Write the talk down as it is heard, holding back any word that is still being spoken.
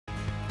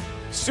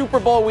Super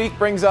Bowl week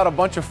brings out a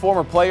bunch of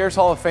former players,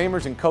 Hall of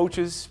Famers, and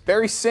coaches.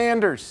 Barry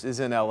Sanders is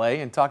in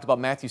L.A. and talked about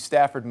Matthew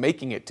Stafford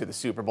making it to the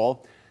Super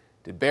Bowl.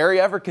 Did Barry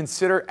ever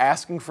consider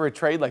asking for a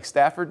trade like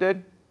Stafford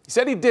did? He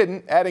said he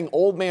didn't, adding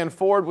old man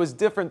Ford was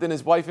different than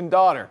his wife and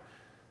daughter.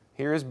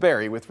 Here is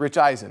Barry with Rich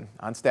Eisen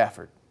on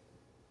Stafford.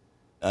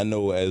 I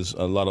know as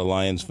a lot of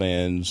Lions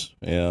fans,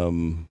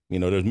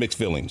 there's mixed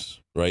feelings,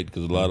 right?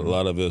 Because a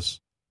lot of us,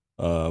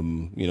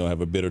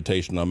 have a bitter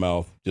taste in our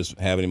mouth just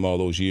having him all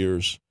those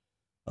years.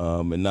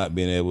 And not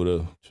being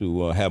able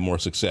to have more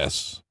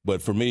success.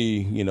 But for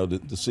me,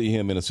 to see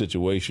him in a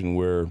situation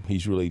where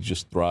he's really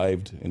just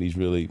thrived and he's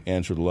really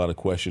answered a lot of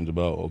questions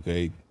about,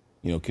 okay,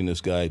 can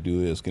this guy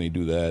do this? Can he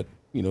do that?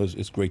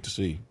 It's great to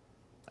see.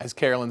 As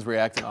Carolyn's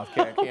reacting off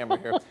camera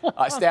here.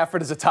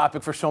 Stafford is a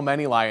topic for so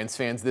many Lions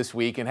fans this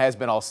week and has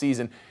been all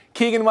season.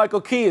 Keegan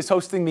Michael Key is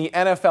hosting the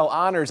NFL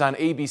Honors on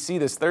ABC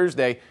this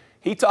Thursday.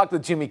 He talked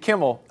with Jimmy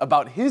Kimmel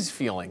about his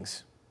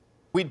feelings.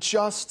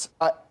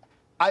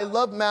 I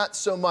love Matt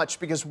so much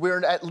because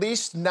we're at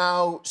least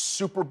now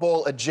Super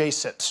Bowl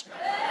adjacent.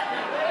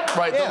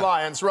 Right, yeah. The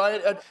Lions,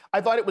 right? And I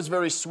thought it was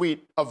very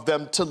sweet of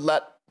them to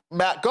let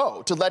Matt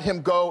go, to let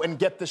him go and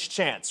get this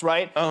chance,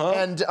 right?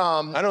 And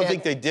I don't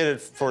think they did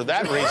it for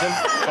that reason,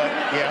 but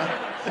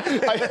yeah.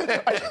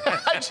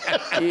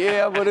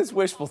 Yeah, but it's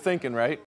wishful thinking, right?